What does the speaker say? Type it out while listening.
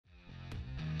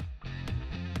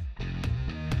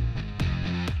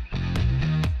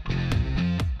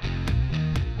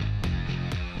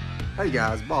Hey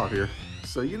guys, Bob here.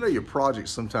 So you know your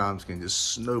projects sometimes can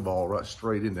just snowball right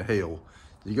straight into hell.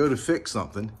 You go to fix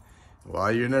something,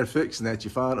 while you're in there fixing that,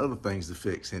 you find other things to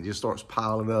fix, and it just starts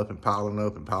piling up and piling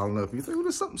up and piling up. And you think, well,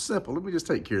 it's something simple. Let me just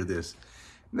take care of this.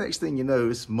 Next thing you know,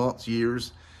 it's months,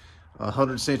 years,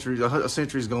 100 centuries, a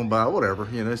century's gone by, whatever.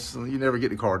 You know, you never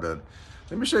get the car done.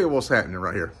 Let me show you what's happening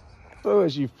right here. So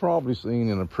as you've probably seen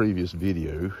in a previous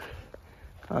video,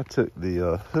 I took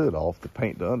the hood off to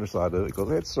paint the underside of it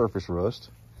because it had surface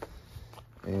rust,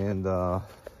 and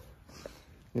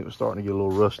it was starting to get a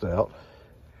little rust out.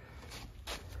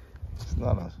 It's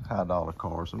not a high dollar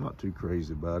car, so I'm not too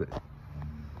crazy about it.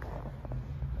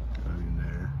 Right in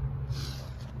there.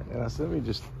 And I said, let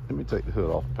me take the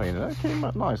hood off and paint it. That came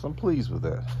out nice. I'm pleased with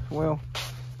that. Well,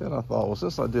 then I thought, well,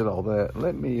 since I did all that,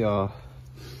 let me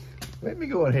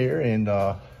go in here and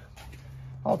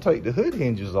I'll take the hood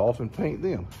hinges off and paint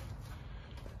them.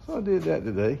 So I did that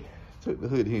today. Took the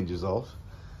hood hinges off,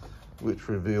 which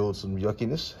revealed some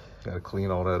yuckiness. Got to clean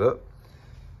all that up.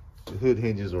 The hood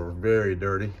hinges are very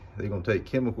dirty. They're going to take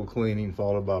chemical cleaning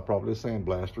followed by probably a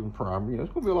sandblaster and primer. You know,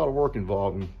 it's going to be a lot of work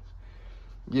involved in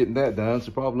getting that done.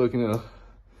 So probably looking at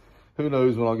who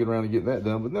knows when I'll get around to getting that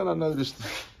done. But then I noticed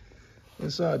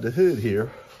inside the hood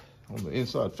here, on the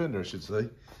inside fender I should say,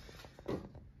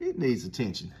 it needs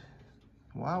attention.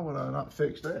 Why would I not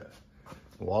fix that?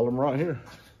 While I'm right here.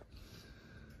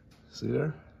 See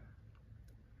there?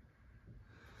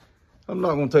 I'm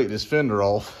not going to take this fender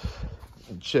off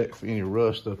and check for any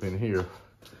rust up in here,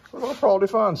 but I'll probably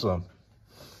find some.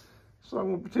 So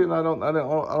I'm going to pretend I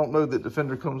don't know that the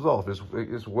fender comes off.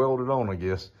 It's welded on, I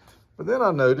guess. But then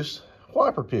I noticed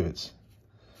wiper pivots.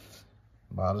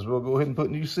 Might as well go ahead and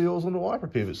put new seals on the wiper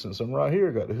pivots since I'm right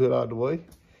here. Got the hood out of the way.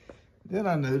 Then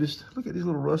I noticed, look at these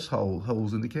little rust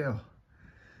holes in the cowl.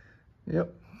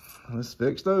 Yep, let's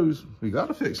fix those. We got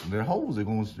to fix them. They're holes. They're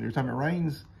going, every time it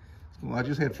rains, I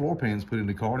just had floor pans put in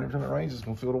the car, and every time it rains, it's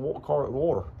going to fill the car with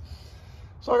water.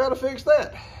 So I got to fix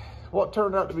that. What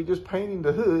turned out to be just painting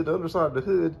the hood, the underside of the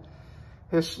hood,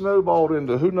 has snowballed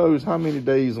into who knows how many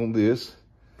days on this.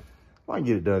 I can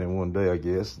get it done in one day, I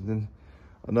guess. And then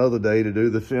another day to do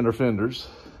the fenders,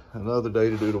 another day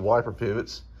to do the wiper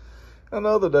pivots,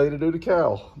 another day to do the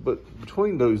cowl. But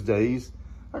between those days,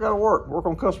 I got to work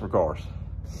on customer cars.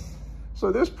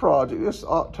 So this project, this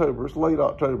October, it's late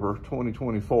October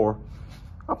 2024.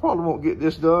 I probably won't get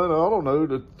this done, I don't know,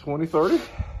 to 2030.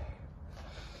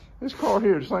 This car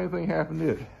here, the same thing happened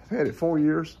to it. I've had it 4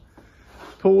 years,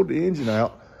 pulled the engine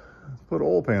out, put an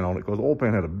oil pan on it because the oil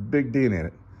pan had a big dent in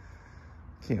it.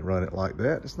 Can't run it like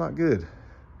that, it's not good.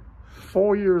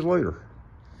 4 years later,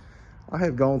 I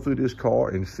have gone through this car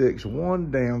and fixed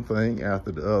one damn thing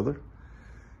after the other,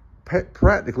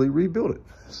 practically rebuilt it.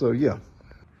 So yeah,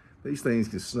 these things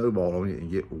can snowball on you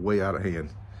and get way out of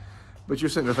hand. But you're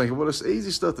sitting there thinking, well, it's easy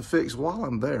stuff to fix while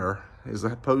I'm there, as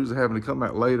opposed to having to come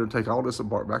out later and take all this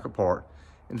back apart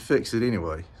and fix it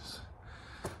anyway.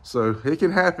 So it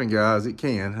can happen, guys, it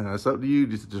can. It's up to you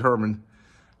to determine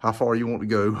how far you want to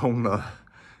go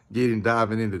on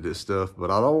diving into this stuff.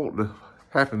 But I don't want to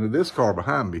happen to this car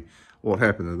behind me what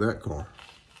happened to that car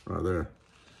right there.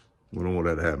 We don't want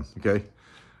that to happen, okay?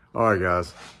 All right,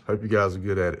 guys. Hope you guys are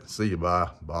good at it. See you. Bye.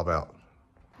 Bob out.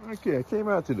 Okay, I came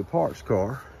out to the parts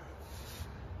car,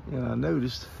 and I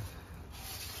noticed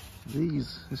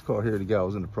this car here, the guy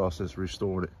was in the process of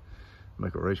restoring it,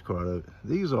 make a race car out of it.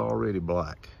 These are already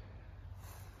black,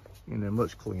 and they're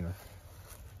much cleaner.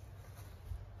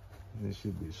 This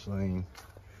should be the same.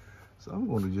 So I'm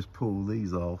going to just pull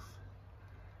these off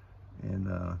and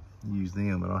use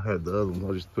them, and I had the other ones.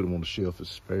 I'll just put them on the shelf as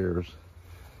spares.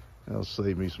 That'll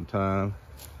save me some time.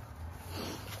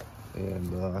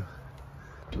 And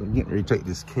I'm getting ready to take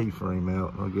this K-frame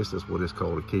out. I guess that's what it's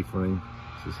called, a K-frame.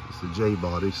 It's a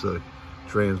J-body, so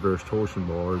transverse torsion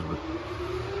bars. But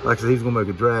like I said, he's gonna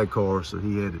make a drag car, so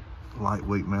he had it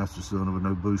lightweight master cylinder with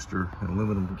no booster and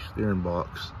aluminum steering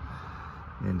box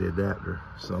and the adapter.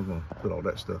 So I'm gonna put all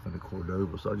that stuff in the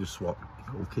Cordova. So I just swapped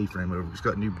the whole K-frame over. It's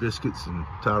got new biscuits and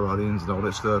tie rod ends and all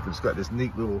that stuff. It's got this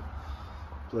neat little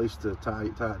place to tie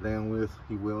it down with.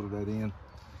 He welded that in.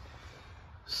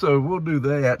 So we'll do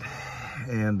that.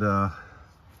 And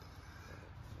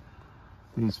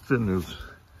these fenders,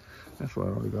 that's why I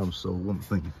already got them sold. What I'm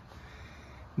thinking.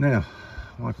 Now,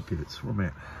 wiper pivots, where am I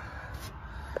at?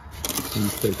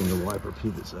 He's taking the wiper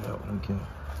pivots out. Okay,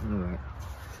 all right.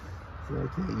 So I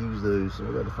can't use those, so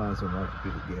I got to find some wiper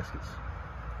pivot gaskets.